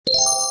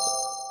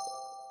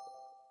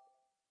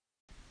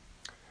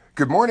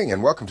Good morning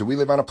and welcome to We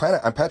Live on a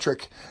Planet. I'm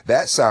Patrick.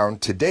 That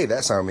sound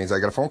means I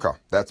got a phone call.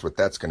 That's what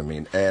that's going to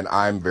mean. And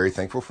I'm very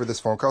thankful for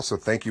this phone call. So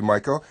thank you,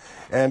 Michael.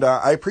 And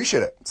I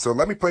appreciate it. So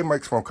let me play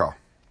Mike's phone call.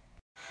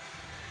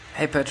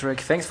 Hey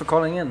Patrick, thanks for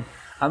calling in.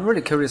 I'm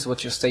really curious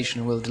what your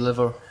station will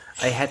deliver.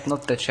 I had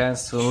not the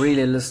chance to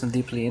really listen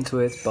deeply into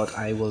it, but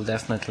I will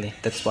definitely.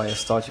 That's why I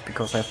started,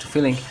 because I have the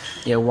feeling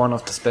you're one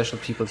of the special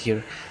people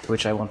here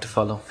which I want to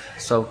follow.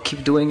 So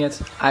keep doing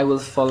it. I will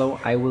follow,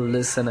 I will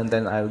listen, and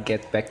then I'll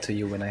get back to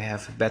you when I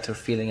have a better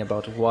feeling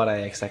about what I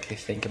exactly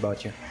think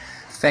about you.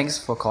 Thanks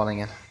for calling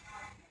in.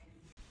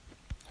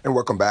 And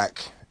welcome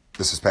back.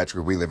 This is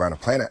Patrick. We Live on a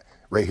Planet,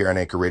 right here on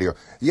Anchor Radio.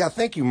 Yeah,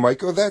 thank you,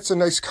 Michael. That's a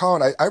nice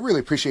call, and I really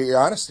appreciate your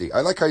honesty.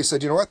 I like how you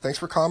said, you know what, thanks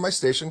for calling my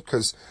station,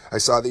 because I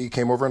saw that you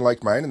came over and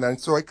liked mine, and then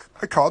so I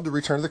called to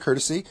return the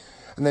courtesy,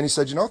 and then you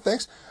said, you know,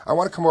 thanks. I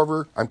want to come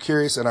over. I'm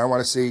curious, and I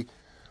want to see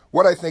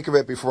what I think of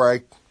it before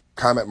I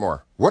comment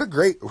more. What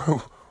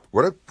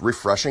a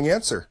refreshing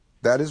answer.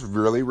 That is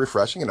really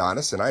refreshing and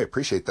honest, and I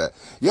appreciate that.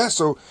 Yeah,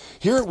 so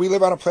here at We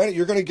Live on a Planet,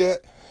 you're going to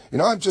get,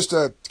 I'm just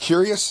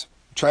curious,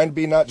 trying to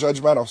be not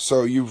judgmental.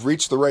 So you've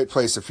reached the right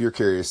place if you're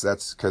curious.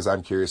 That's because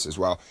I'm curious as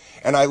well.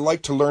 And I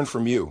like to learn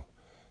from you.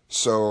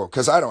 So,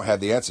 because I don't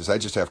have the answers, I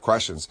just have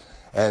questions.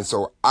 And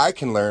so I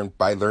can learn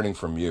by learning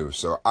from you.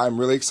 So I'm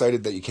really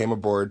excited that you came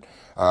aboard.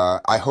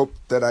 I hope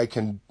that I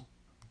can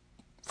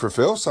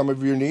fulfill some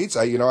of your needs.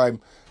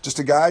 I'm just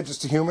a guy,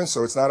 just a human.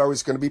 So it's not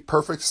always going to be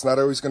perfect. It's not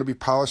always going to be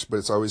polished, but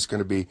it's always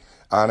going to be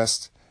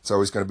honest. It's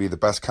always going to be the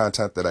best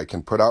content that I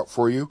can put out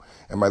for you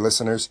and my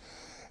listeners.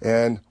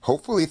 And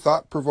hopefully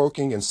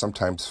thought-provoking and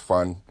sometimes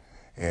fun.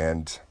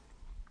 And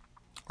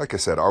like I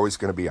said, always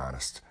going to be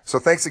honest. So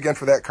thanks again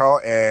for that call.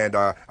 And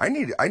I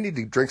need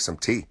to drink some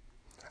tea.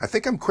 I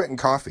think I'm quitting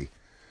coffee.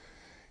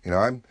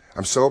 I'm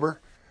sober.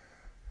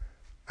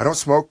 I don't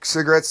smoke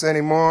cigarettes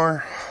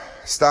anymore.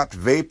 Stopped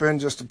vaping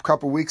just a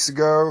couple weeks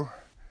ago.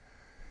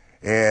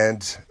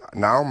 And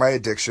now my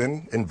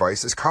addiction and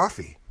vice is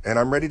coffee. And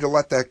I'm ready to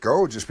let that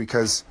go just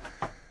because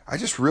I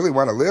just really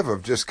want to live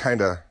of just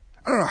kind of,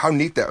 I don't know how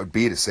neat that would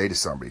be to say to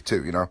somebody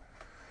too,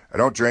 I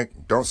don't drink,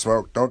 don't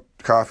smoke, don't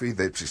coffee.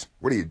 They just,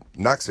 what are you,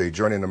 nuts? Are you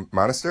joining a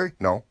monastery?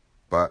 No,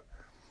 but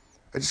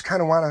I just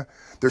kind of want to,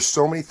 there's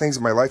so many things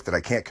in my life that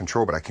I can't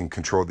control, but I can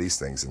control these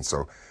things. And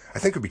so I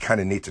think it would be kind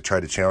of neat to try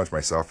to challenge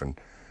myself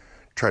and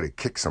try to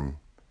kick some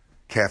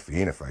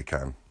caffeine if I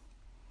can.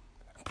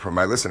 For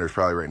my listeners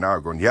probably right now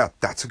are going, yeah,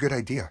 that's a good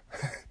idea.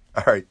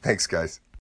 All right. Thanks, guys.